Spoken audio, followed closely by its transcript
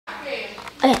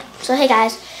So hey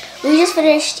guys, we just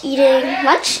finished eating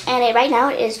lunch and right now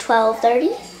it is 12:30,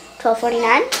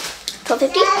 12:49,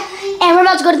 12:50, and we're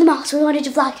about to go to the mall, so we wanted to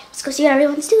vlog. Let's go see what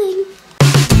everyone's doing.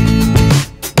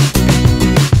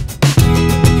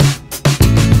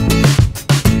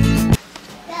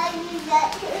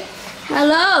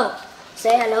 Hello.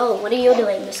 Say hello. What are you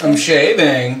doing, mister? I'm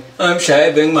shaving. I'm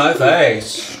shaving my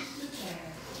face.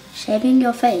 Shaving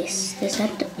your face. Is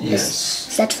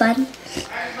that fun?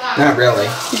 Not really.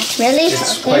 Not really?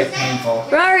 It's quite painful.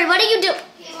 Rory, what are you doing?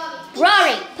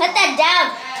 Rory, put that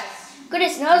down.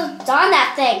 Goodness knows what's on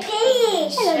that thing.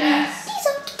 Peace. Hello.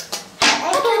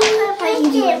 How are you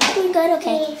doing? Doing good?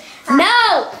 Okay.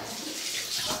 No!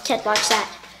 Can't watch that.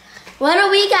 What are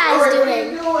we guys doing? What are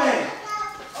you doing?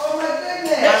 Oh my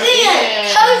goodness.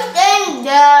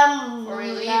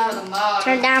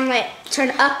 Turn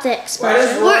up the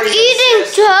exposure. We're eating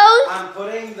toast I'm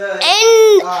putting the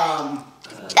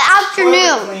the afternoon.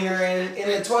 toilet cleaner in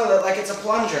the toilet like it's a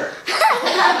plunger.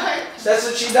 That's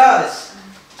what she does.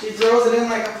 She throws it in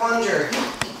like a plunger.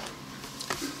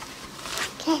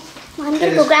 Okay, well, I'm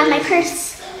gonna go grab my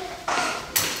purse.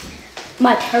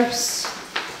 My purse.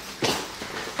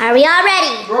 Are we all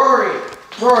ready? Rory,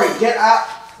 get out.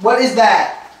 What is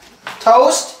that?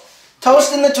 Toast?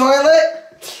 Toast in the toilet?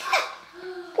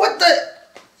 What the?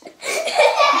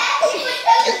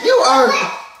 You are,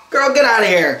 girl, get out of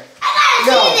here. I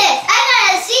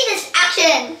gotta see this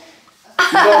action.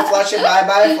 You go flush it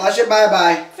bye-bye, flush it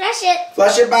bye-bye. Flush it.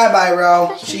 Flush it bye-bye,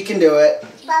 Ro. She can do it.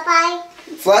 Bye-bye.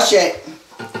 Flush it.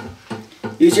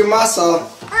 Use your muscle.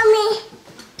 Mommy.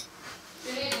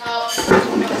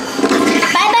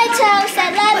 Bye-bye, Toast.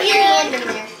 I love you.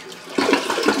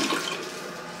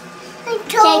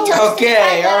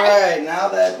 Okay, alright, now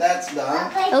that's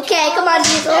done. Okay, come on,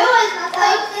 Diesel.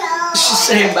 She's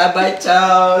saying bye-bye,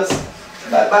 Toast.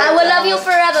 Bye-bye. I will love you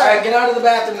forever. Alright, get out of the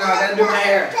bathroom now. I gotta do my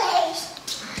hair.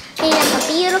 And a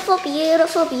beautiful,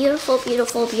 beautiful, beautiful,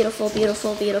 beautiful, beautiful,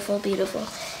 beautiful, beautiful, beautiful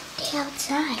day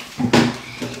outside.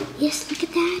 Yes, look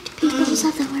at that. Peoples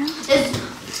of the world.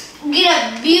 Get a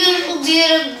beautiful,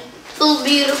 beautiful,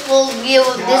 beautiful view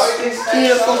of this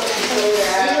beautiful.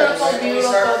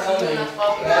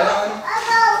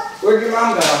 Where'd your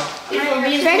mom go?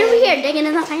 It's right over here, digging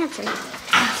in the pantry.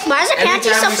 Why is the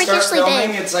pantry so freakishly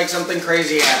filming, big? it's like something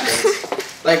crazy happens.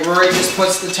 Like Rory just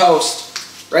puts the toast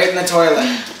right in the toilet.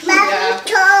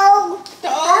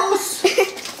 Toast.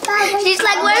 She's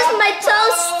like, where's my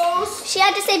toast? She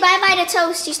had to say bye-bye to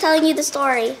Toast. She's telling you the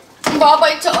story.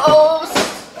 Bye-bye, Toast.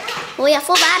 Well, we have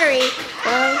full battery.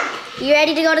 You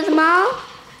ready to go to the mall?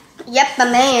 Yep,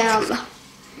 ma'am.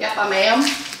 Yep, I ma'am.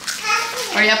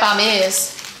 Or yep, I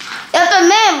miss. Yep,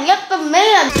 ma'am. Yep,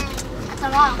 ma'am.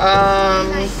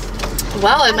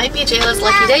 Well, it might be Jayla's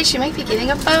lucky day. She might be getting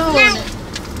a phone. And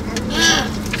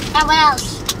what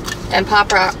else? And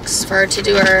Pop Rocks for her to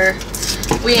do her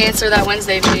We Answer That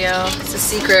Wednesday video. It's a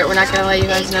secret. We're not going to let you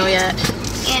guys know yet.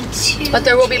 But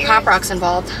there will be Pop Rocks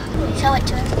involved. Show it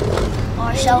to her.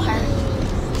 Or show her.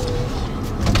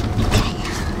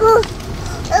 Ooh,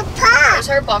 Pop. There's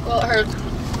her buckle. Her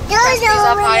Those is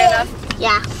up high enough.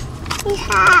 Yeah. Say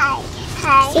hi.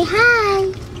 Hi. Say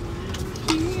hi.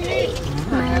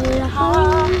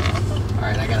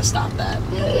 Alright, I gotta stop that.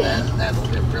 That'll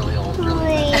get really old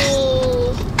really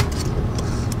fast.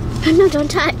 No, don't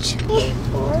touch.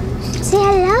 Say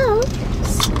hello.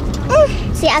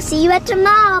 Say, I'll see you at the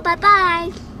mall.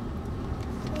 Bye-bye.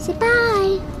 Say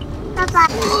bye. Bye-bye.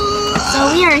 So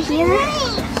we are here,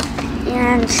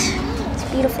 and it's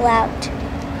beautiful out. The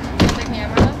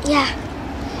camera. Yeah.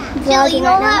 Jayla, you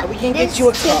know right what? We can get you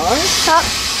a car? Cup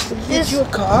We can get you a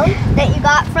car? that you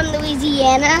got from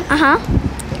Louisiana. Uh-huh.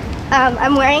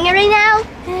 I'm wearing it right now,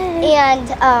 and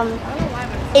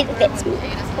it fits me.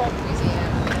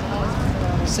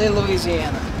 Say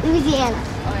Louisiana. Louisiana.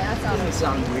 That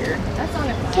sounds weird.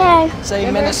 Okay. Say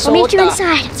Minnesota. We'll meet you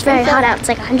inside. It's very hot out. It's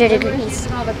like 100 degrees.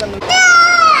 They're right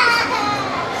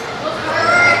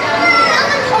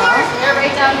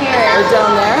down here. Right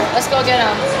down there? Let's go get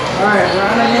them. Alright, we're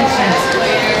on a mission.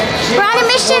 We're on a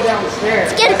mission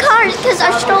to get a car because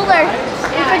our stroller,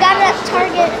 we forgot it at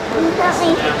Target, and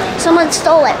apparently someone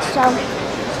stole it, so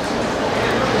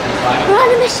we're on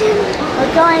a mission.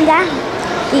 We're going down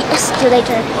the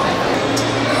escalator.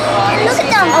 And look at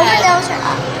them, over those are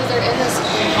up. They're in this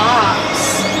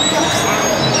box.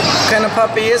 What kind of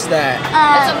puppy is that?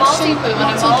 It's a Maltipoo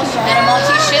and a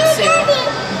Maltese Shih Tzu.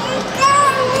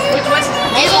 Which one's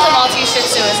Hazel's a Maltese Shih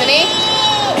Tzu, isn't he?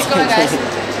 What's going on, guys?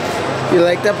 You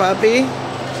like the puppy?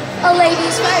 Oh,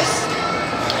 ladies first.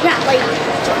 Not ladies.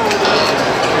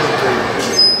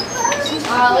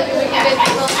 Look, we can get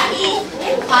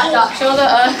Hot dog. Show the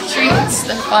treats.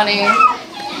 They're funny.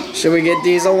 Should we get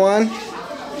Diesel one?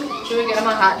 Should we get him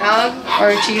a hot dog or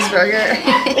a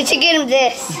cheeseburger? We should get him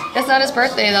this. That's not his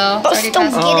birthday though. It's already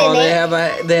don't past. get Oh,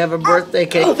 it. they have a birthday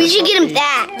cake. We should get him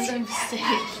that. That's a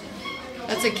mistake.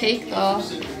 That's a cake though.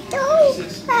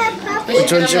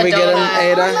 Which one should we get him,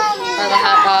 Ada? Or the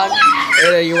hot dog.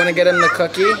 Ada, you want to get him the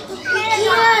cookie?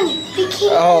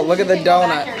 Oh, look at the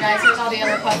donut. Here, guys, here's all the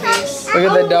other puppies. Look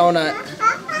at the donut.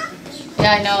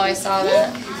 Yeah, I know, I saw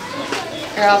that.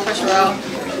 Here, I'll push row.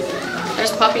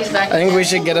 There's puppies back I there. think we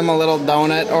should get him a little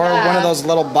donut or one of those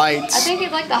little I bites. think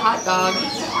he'd like the hot dog.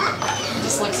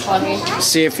 This looks funny.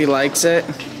 See if he likes it.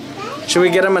 Should we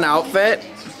get him an outfit?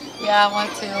 Yeah, I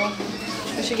want to.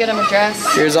 We should get him a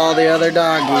dress. Here's all the other Oh, look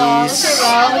doggies. at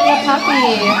that, look at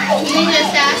puppy.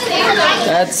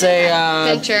 That's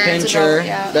a Pincher. It's a pincher. dog,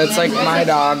 yeah. That's like my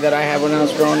dog that I had when I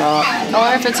was growing up. I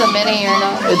wonder if it's a mini or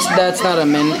not. That's not a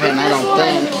min pin, I don't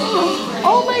think.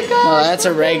 Oh my god. No, that's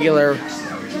a regular.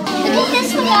 Look at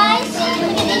this one, guys.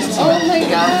 Look at these two. Oh my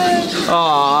gosh.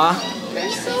 Aw,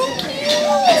 They're so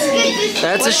cute.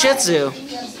 that's a Shih Tzu.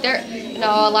 They're,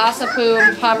 no, a Lhasa Poo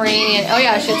Pomeranian. Oh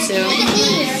yeah, Shih Tzu.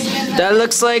 That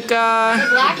looks like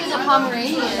Black is a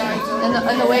Pomeranian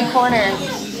in the way corner.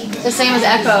 The same as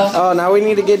Echo. oh, now we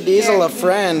need to get Diesel a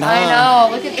friend, huh? I know.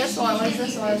 Look at this one. What is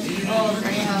this one? Oh,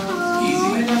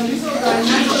 Greyhound.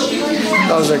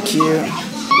 Those are cute.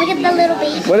 Look at the little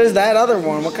baby. What is that other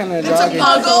one? What kind of It's dog a is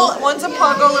puggle. One's a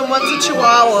puggle and one's a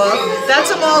chihuahua.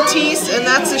 That's a Maltese and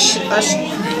that's a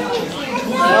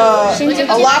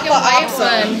Lapa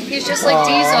Opsa. He's just like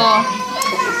Diesel.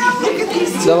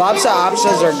 The Lhasa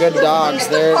Apsos are good dogs.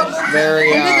 They're very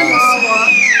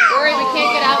Rory, we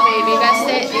can't get out, baby. You gotta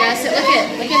sit. You gotta sit.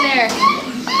 Look in there.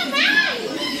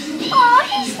 Oh,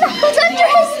 he snuggled under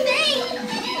his thing.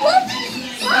 Look.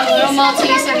 A little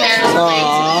Maltese in there. It's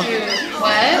Aw. cute.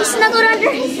 What? Snuggled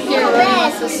under his Here, Rory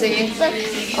wants to see.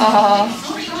 Oh,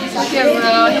 look at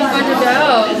Ro. He's going to go.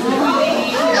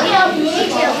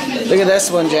 Look at this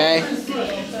one, Jay.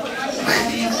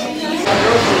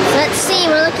 Let's see,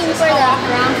 we're looking for the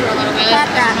Around for a little bit. Pop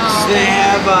rocks. They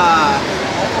have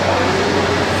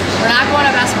We're not going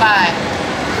to Best Buy.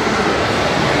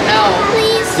 No.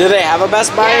 Please. do they have a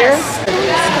Best Buy here?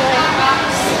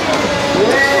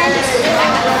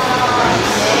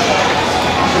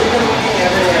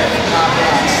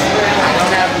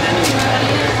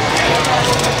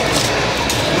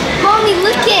 Mommy,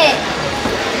 look it.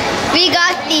 We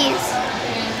got these.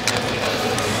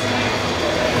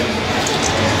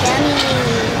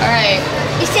 All right.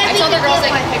 You said I we told the could girls get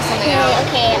they one. can pick something out.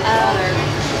 Okay,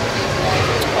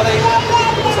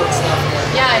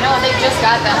 Yeah, I know. They just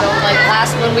got that though. Like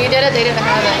when we did it, they didn't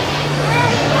have it.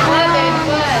 What, babe? I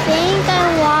What? think I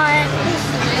want.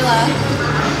 Jayla.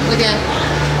 Look at.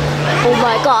 Oh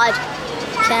my god.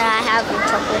 Can I have the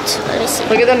chocolates? Let me see.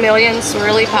 Look at the million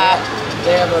swirly pop.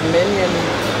 They have a minion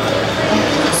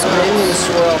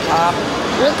swirl pop.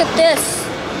 Look at this.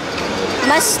 Oh,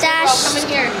 Mustache. come in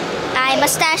here. I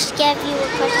mustache give you a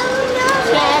question.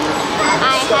 Can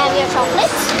I have your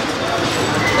chocolates?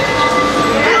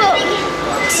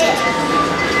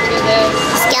 Look at this.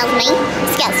 Excuse me.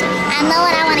 Excuse me. I know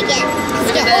what I want to get.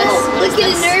 Look at this. What Look is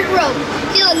at a this? nerd rope.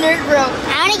 Feel a nerd rope.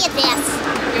 I want to get this.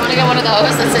 You want to get one of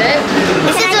those? That's it?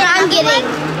 This is what I'm getting.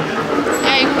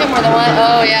 Yeah, you can get more than one.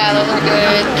 Oh yeah, those are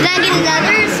good. Can I get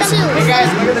another? Hey guys,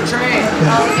 look at the train.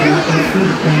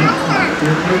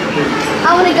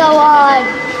 I want to go on.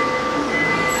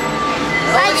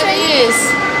 Oh, look at these.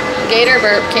 Gator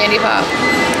burp candy pop.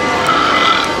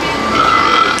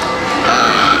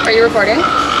 Are you recording?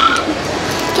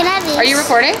 Can I have these? Are you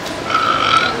recording?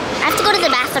 I have to go to the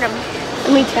bathroom.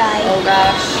 Let me try. Oh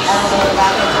gosh, I don't know where the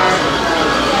bathrooms are.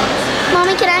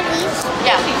 Mommy, can I have these?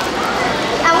 Yeah.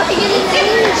 I want to get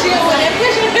another.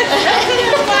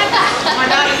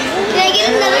 Can I get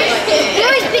another? You're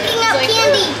always picking up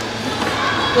candy.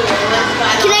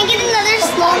 Can I get another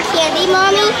small candy,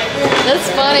 Mommy? That's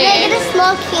funny. Can I get a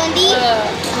small candy?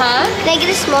 Huh? Can I get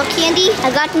a small candy? I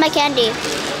got my candy.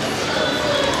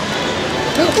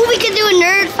 Oh, we could do a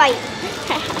nerd fight.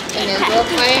 And then real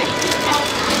quick.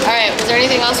 Alright, was there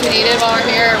anything else we needed while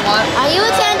we're here or want? Are you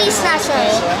a candy snatcher?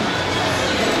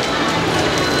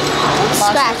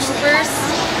 Scratch. Poopers?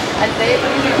 I think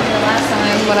last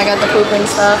time when I got the pooping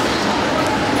stuff.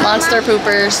 Monster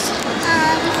poopers.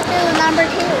 Still number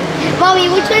 2. Mommy,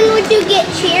 which one would you get?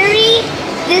 Cherry?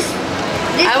 This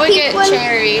I would pink get one?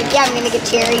 cherry. Yeah, I'm gonna get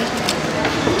cherry.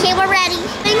 Okay, we're ready.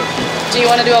 Do you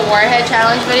want to do a warhead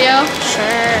challenge video?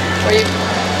 Sure. Where you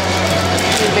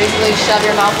basically shove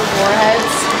your mouth with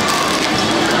warheads?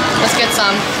 Let's get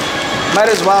some. Might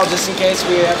as well, just in case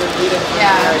we ever need it.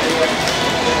 Yeah.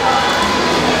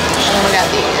 And then we got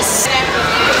these.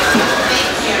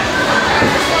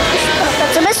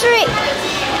 That's a mystery.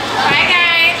 Bye,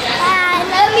 guys. I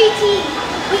love you, T.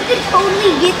 We could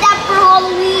totally get that for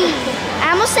Halloween.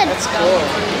 I almost said. That's cool.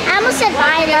 I almost said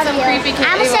bye, love some you. creepy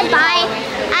I almost said kitty bye.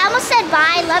 I almost said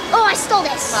bye, love. Oh, I stole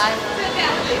this. Bye.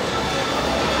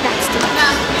 That's too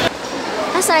much.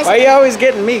 That's what I Why are said. you always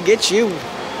getting me? Get you.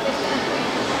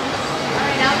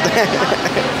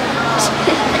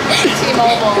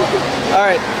 T-Mobile.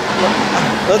 Alright.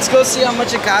 Let's go see how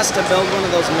much it costs to build one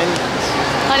of those minions.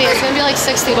 Honey, it's gonna be like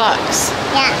 $60.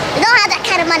 Yeah, we don't have that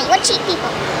kind of money. We're cheap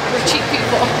people. We're cheap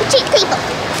people. We're cheap people.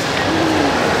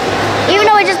 Even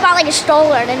though we just bought like a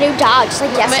stroller and a new dog, just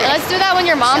like But yesterday. let's do that when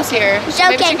your mom's here.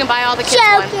 Maybe she can buy all the kids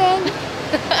one. Joking.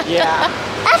 Yeah.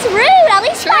 That's rude. At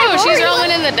least True, buy she's Rory.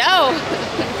 rolling in the dough.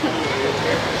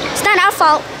 It's not our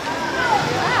fault.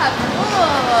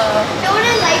 So what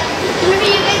I like, whenever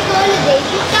you guys go on a date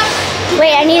and stuff,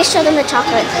 Wait, I need to show them the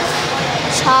chocolate.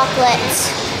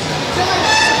 Chocolates.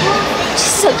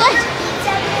 She's so good.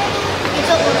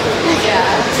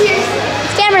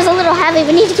 This camera's a little heavy.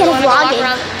 We need to get a Wanna go walk vlogging.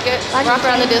 walk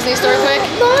around the Disney store quick?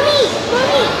 Mommy.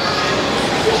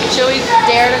 Should we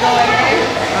dare to go in there?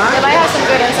 They might have some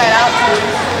good inside out.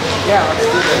 Yeah, let's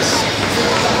do this.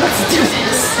 Let's do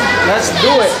this. Let's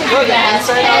do it. Look at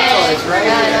inside out toys right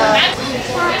here.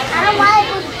 I don't want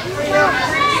to.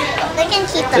 They can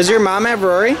keep them. Does your mom have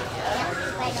Rory? They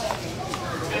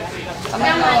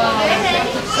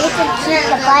can keep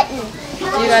the button. Do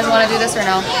you guys want to do this or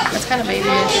no? That's kind of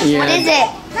babyish. Yeah. What is it?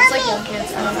 It's like young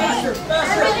kids. I don't know.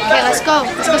 Okay, let's go.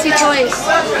 Let's go see toys. I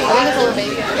think it's a little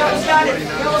baby.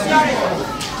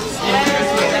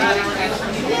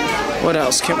 What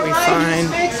else can we find?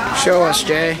 Show us,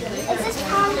 Jay. Is this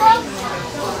Pongo?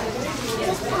 Is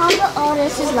this Pongo? Oh,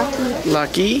 this is Lucky.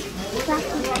 Lucky.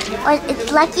 Lucky. Or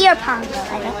it's Lucky or Pongo.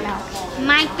 I don't know.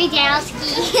 Mike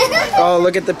Bidowski. Oh,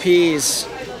 look at the peas.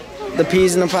 The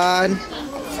peas in the pod.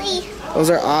 Let's see. Those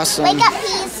are awesome. Wake up,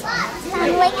 peas.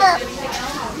 Son, wake up.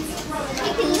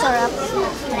 Peas are up.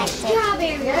 Connected.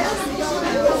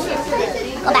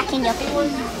 Go back in your pen. Go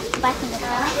back in your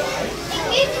pen.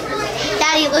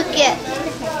 Daddy, look it.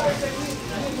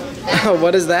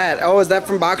 What is that? Oh, is that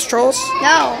from Box Trolls?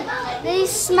 No. They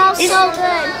smell so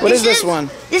good. What is this one?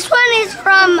 This one is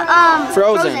from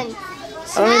Frozen.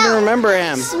 I don't even remember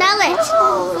him. Smell it.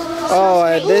 Oh,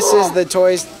 this is the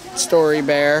Toy Story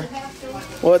bear.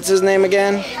 What's his name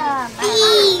again?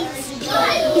 Peas.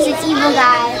 He's an evil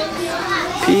guy.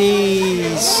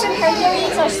 Peas.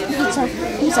 Hercules or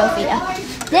Sophia.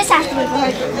 This has to be for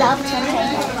Hercules. No, it's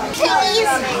Hercules. Piggies.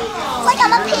 It's like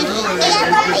I'm a piggy.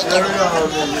 And I'm a piggy.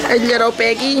 A little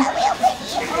piggy.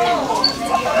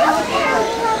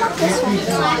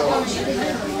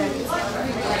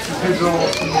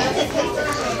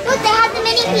 Look, they have the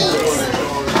mini peas.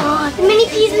 the mini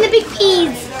peas and the big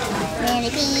peas. Many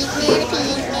peas,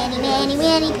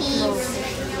 many peas.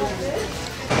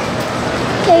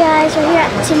 Okay guys, we're here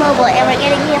at T-Mobile and we're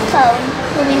getting a phone.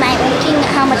 We'll be looking at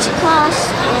how much it costs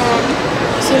and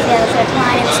see if we have a fair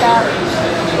line and stuff.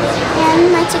 And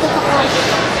it might take a couple of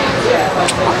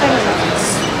 30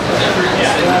 minutes.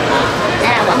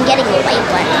 And I'm getting a white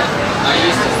one.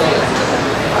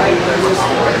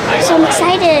 So I'm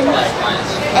excited.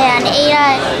 And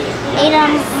Ada,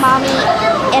 Mommy,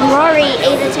 and Rory,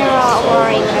 Ada, Tara,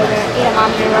 Rory, whatever, Ada,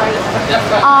 Mommy, and Rory,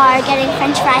 are getting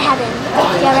French fry heaven.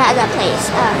 If you ever had that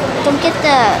place. Don't get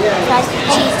the fries with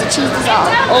cheese. The cheese is all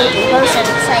old and frozen.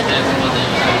 It's like, you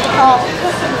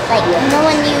know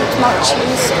when you melt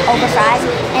cheese over fries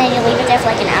and then you leave it there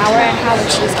for like an hour and how the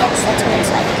cheese gets, that's when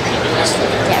it's like, just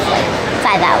leave it there for like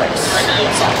 5 hours.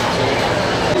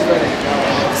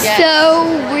 So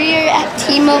we're at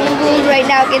T-Mobile right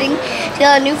now getting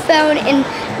a new phone, and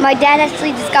my dad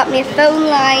actually just got me a phone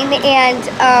line, and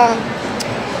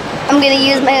I'm gonna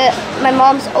use my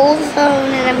mom's old phone,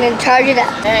 and I'm gonna charge it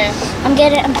up. Hey. I'm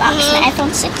gonna unbox my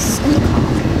iPhone 6 in the car.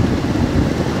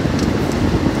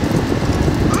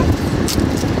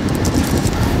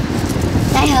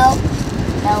 Can I help?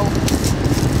 No.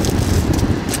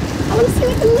 I want to see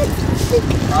what it looks like.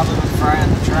 Probably fry on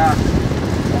the truck.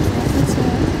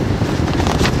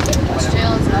 What's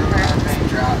Jayla's number? I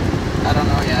don't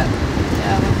know yet.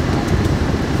 Yeah.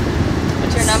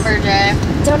 What's your number, Jay?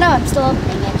 Don't know, I'm still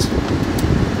opening it.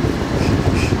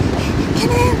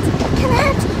 Come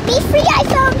on. Be free,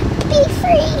 iPhone. Be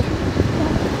free.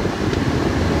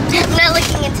 I'm not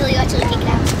looking until you actually take it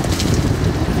out.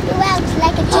 Go out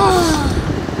like a chicken.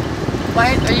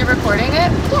 Why are you recording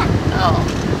it? Yeah. Oh.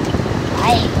 I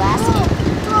ain't blasting.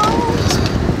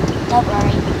 Don't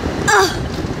worry.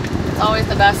 It's always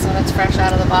the best when it's fresh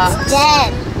out of the box. It's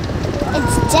dead.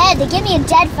 It's dead. They give me a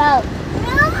dead phone.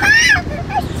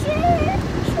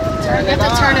 You have to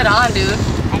turn it on, dude.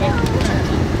 I know.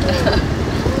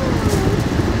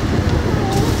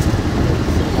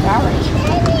 Rory.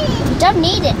 You don't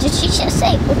need it. Did she just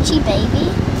say Uchi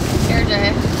baby? Here,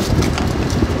 Jay.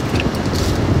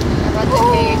 How about the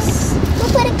case?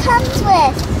 Look what it comes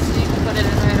with. So you can put it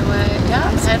in right away.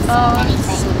 Yeah, headphones.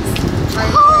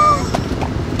 Right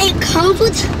It comes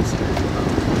with.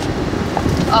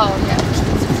 Oh, yeah.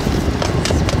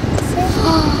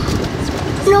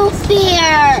 No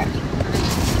fear.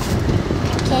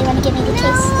 Okay, you want to give me the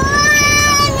case?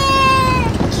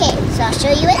 Okay, so I'll show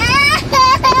you it.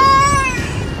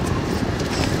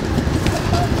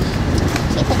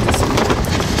 Okay, put this on.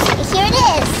 Okay, here it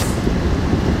is.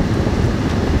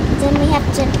 Then we have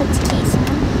to put the case on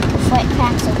before it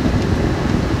cracks open.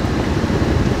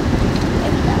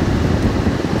 There we go.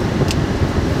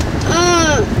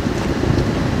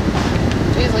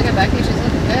 Jeez, look at Becky. She's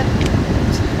looking good.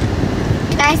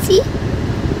 Can I see?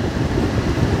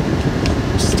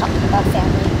 Just talking about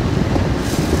family.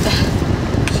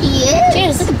 She is.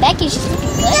 Cheers, look at Becky. She's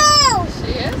looking good.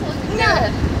 She is looking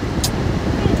good.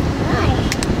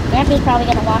 Grandpa's probably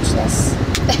gonna watch this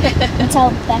and tell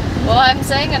Becky. Well, I'm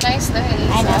saying a nice thing.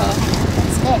 I know.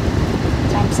 That's good.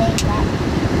 So I'm saying that.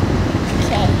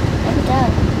 Okay, there we go.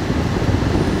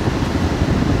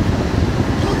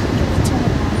 Turn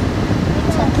it on.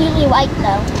 It's completely white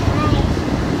though.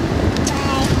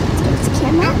 Let's get this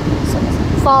camera so it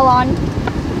doesn't fall on.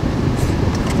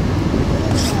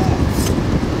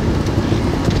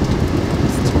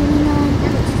 It's turning on.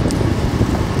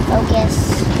 Focus.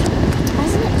 Why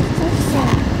isn't it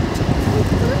focusing?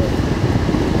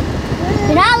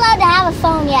 You're not allowed to have a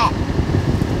phone yet.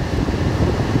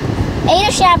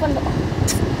 Ada should have one.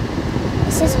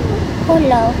 It says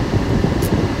hello.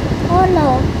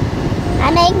 Hello.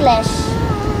 I'm English.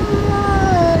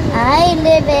 I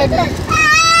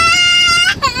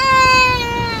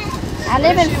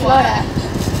live in Florida.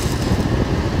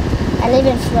 I live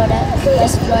in Florida.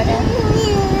 West Florida.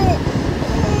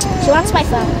 She wants my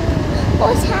phone.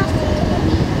 What's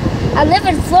happening? I live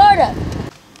in Florida.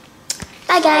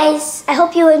 Bye guys. I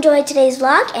hope you enjoyed today's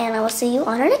vlog and I will see you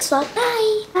on our next vlog.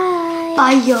 Bye. Bye.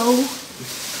 Bye, yo.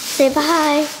 Say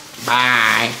bye.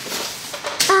 Bye.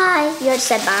 Bye. You already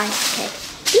said bye. Okay.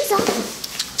 These on.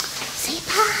 Say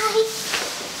bye.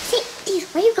 Say, these,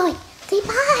 where are you going? Say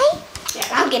bye. Yeah,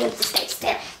 I'll get him to stay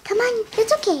still. Come on.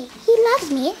 It's okay. He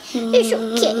loves me. It's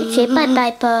okay. Say bye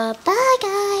bye. Bye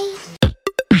guys.